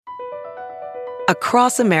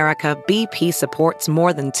Across America, BP supports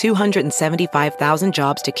more than 275,000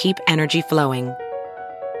 jobs to keep energy flowing.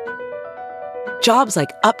 Jobs like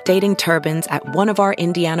updating turbines at one of our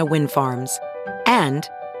Indiana wind farms and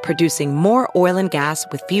producing more oil and gas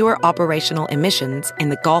with fewer operational emissions in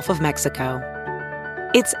the Gulf of Mexico.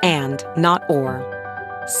 It's and, not or.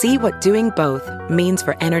 See what doing both means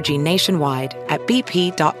for energy nationwide at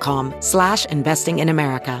bp.com/investing in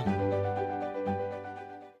America.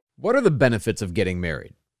 What are the benefits of getting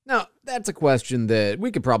married? Now, that's a question that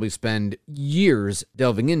we could probably spend years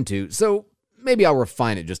delving into, so maybe I'll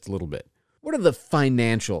refine it just a little bit. What are the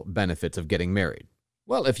financial benefits of getting married?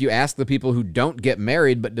 Well, if you ask the people who don't get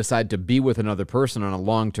married but decide to be with another person on a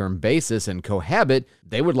long-term basis and cohabit,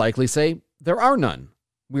 they would likely say there are none.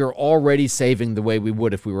 We are already saving the way we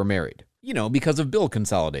would if we were married. You know, because of bill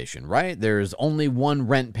consolidation, right? There's only one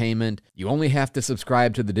rent payment, you only have to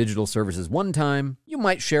subscribe to the digital services one time, you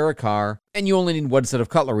might share a car, and you only need one set of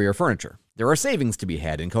cutlery or furniture. There are savings to be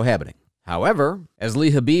had in cohabiting. However, as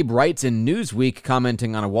Lee Habib writes in Newsweek,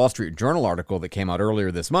 commenting on a Wall Street Journal article that came out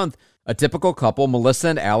earlier this month, a typical couple, Melissa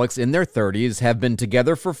and Alex, in their 30s, have been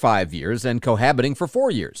together for 5 years and cohabiting for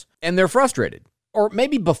 4 years. And they're frustrated. Or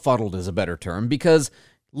maybe befuddled is a better term, because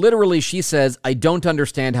literally, she says, I don't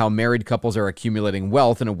understand how married couples are accumulating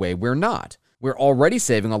wealth in a way we're not. We're already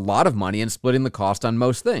saving a lot of money and splitting the cost on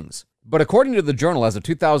most things. But according to the Journal, as of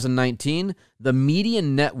 2019, the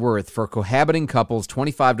median net worth for cohabiting couples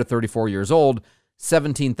 25 to 34 years old,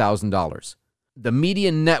 $17,000. The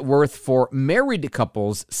median net worth for married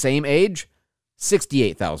couples, same age,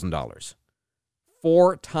 $68,000.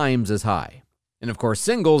 4 times as high. And of course,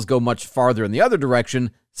 singles go much farther in the other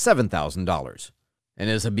direction, $7,000. And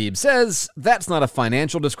as Habib says, that's not a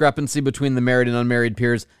financial discrepancy between the married and unmarried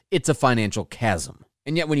peers, it's a financial chasm.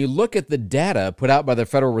 And yet when you look at the data put out by the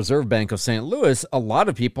Federal Reserve Bank of St. Louis, a lot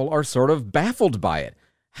of people are sort of baffled by it.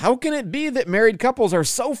 How can it be that married couples are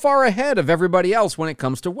so far ahead of everybody else when it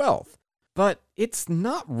comes to wealth? But it's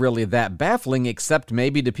not really that baffling, except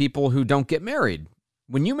maybe to people who don't get married.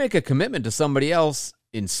 When you make a commitment to somebody else,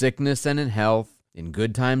 in sickness and in health, in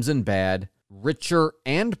good times and bad, richer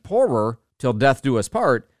and poorer, till death do us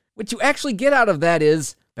part, what you actually get out of that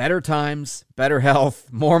is better times, better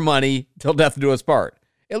health, more money, till death do us part.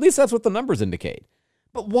 At least that's what the numbers indicate.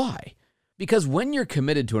 But why? Because when you're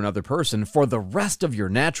committed to another person for the rest of your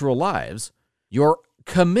natural lives, you're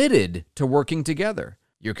committed to working together.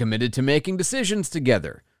 You're committed to making decisions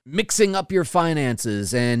together, mixing up your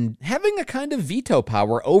finances, and having a kind of veto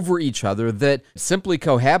power over each other that simply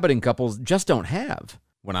cohabiting couples just don't have.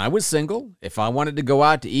 When I was single, if I wanted to go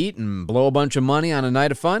out to eat and blow a bunch of money on a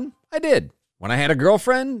night of fun, I did. When I had a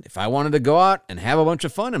girlfriend, if I wanted to go out and have a bunch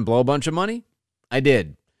of fun and blow a bunch of money, I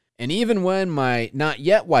did. And even when my not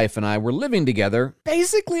yet wife and I were living together,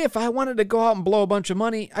 basically if I wanted to go out and blow a bunch of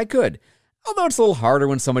money, I could. Although it's a little harder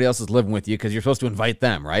when somebody else is living with you because you're supposed to invite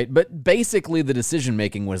them, right? But basically the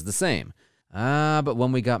decision-making was the same. But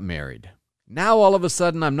when we got married, now all of a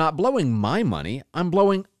sudden I'm not blowing my money, I'm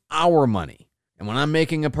blowing our money. And when I'm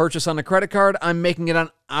making a purchase on a credit card, I'm making it on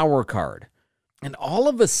our card. And all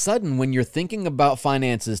of a sudden, when you're thinking about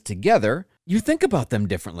finances together, you think about them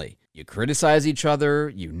differently. You criticize each other,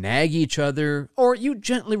 you nag each other, or you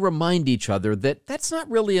gently remind each other that that's not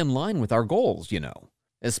really in line with our goals, you know.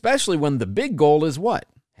 Especially when the big goal is what?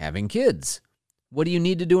 Having kids. What do you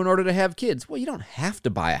need to do in order to have kids? Well, you don't have to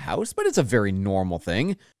buy a house, but it's a very normal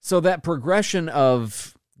thing. So that progression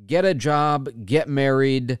of get a job, get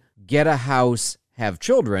married, get a house, have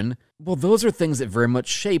children, well, those are things that very much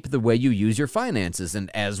shape the way you use your finances. And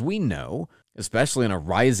as we know, especially in a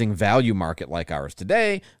rising value market like ours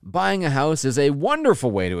today, buying a house is a wonderful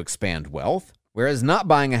way to expand wealth, whereas not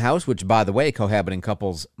buying a house, which, by the way, cohabiting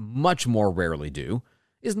couples much more rarely do,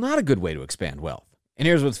 is not a good way to expand wealth. And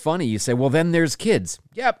here's what's funny. You say, well, then there's kids.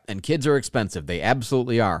 Yep, and kids are expensive. They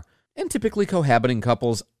absolutely are. And typically cohabiting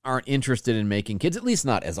couples aren't interested in making kids, at least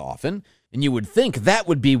not as often. And you would think that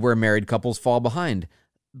would be where married couples fall behind.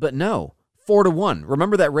 But no, 4-to-1.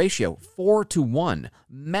 Remember that ratio, 4-to-1.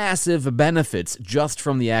 Massive benefits just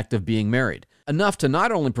from the act of being married. Enough to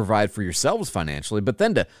not only provide for yourselves financially, but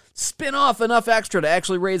then to spin off enough extra to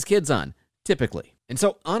actually raise kids on, typically. And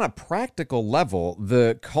so on a practical level,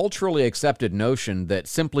 the culturally accepted notion that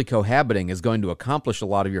simply cohabiting is going to accomplish a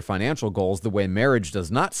lot of your financial goals the way marriage does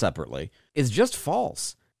not separately is just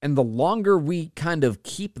false. And the longer we kind of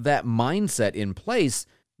keep that mindset in place,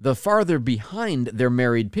 the farther behind their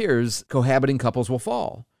married peers cohabiting couples will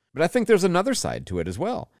fall. But I think there's another side to it as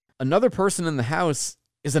well. Another person in the house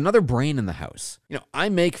is another brain in the house. You know, I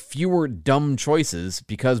make fewer dumb choices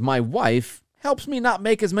because my wife helps me not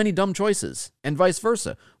make as many dumb choices, and vice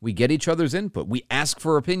versa. We get each other's input. We ask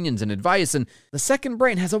for opinions and advice, and the second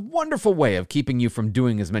brain has a wonderful way of keeping you from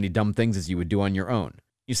doing as many dumb things as you would do on your own.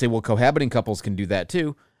 You say, well, cohabiting couples can do that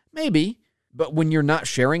too. Maybe, but when you're not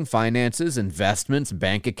sharing finances, investments,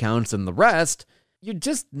 bank accounts, and the rest, you're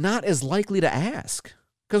just not as likely to ask.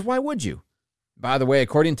 Because why would you? By the way,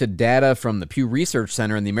 according to data from the Pew Research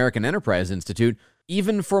Center and the American Enterprise Institute,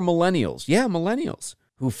 even for millennials,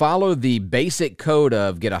 who follow the basic code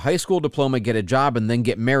of get a high school diploma, get a job, and then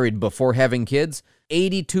get married before having kids,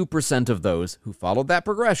 82% of those who followed that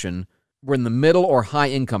progression were in the middle or high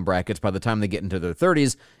income brackets by the time they get into their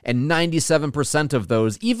 30s, and 97% of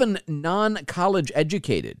those, even non-college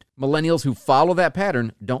educated millennials who follow that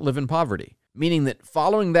pattern, don't live in poverty, meaning that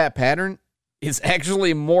following that pattern is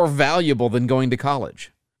actually more valuable than going to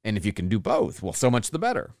college. And if you can do both, well, so much the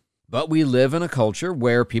better. But we live in a culture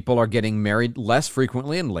where people are getting married less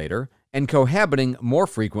frequently and later, and cohabiting more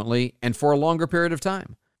frequently and for a longer period of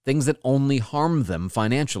time, things that only harm them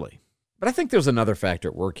financially. But I think there's another factor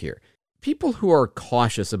at work here. People who are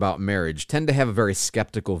cautious about marriage tend to have a very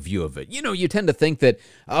skeptical view of it. You tend to think that,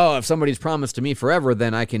 if somebody's promised to me forever,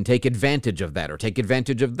 then I can take advantage of that or take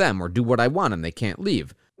advantage of them or do what I want and they can't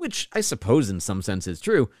leave, which I suppose in some sense is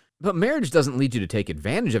true. But marriage doesn't lead you to take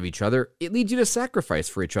advantage of each other. It leads you to sacrifice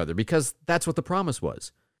for each other because that's what the promise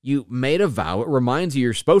was. You made a vow. It reminds you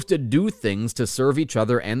you're supposed to do things to serve each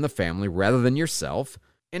other and the family rather than yourself.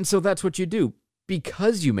 And so that's what you do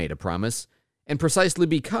because you made a promise. And precisely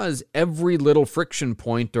because every little friction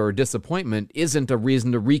point or disappointment isn't a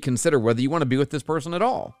reason to reconsider whether you want to be with this person at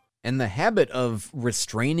all. And the habit of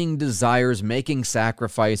restraining desires, making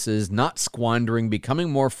sacrifices, not squandering,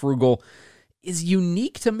 becoming more frugal is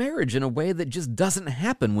unique to marriage in a way that just doesn't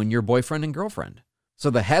happen when you're boyfriend and girlfriend.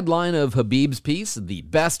 So the headline of Habib's piece, the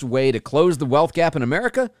best way to close the wealth gap in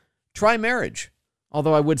America, try marriage.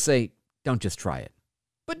 Although I would say, don't just try it,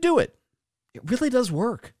 but do it. It really does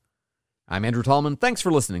work. I'm Andrew Tallman. Thanks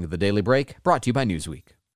for listening to The Daily Break, brought to you by Newsweek.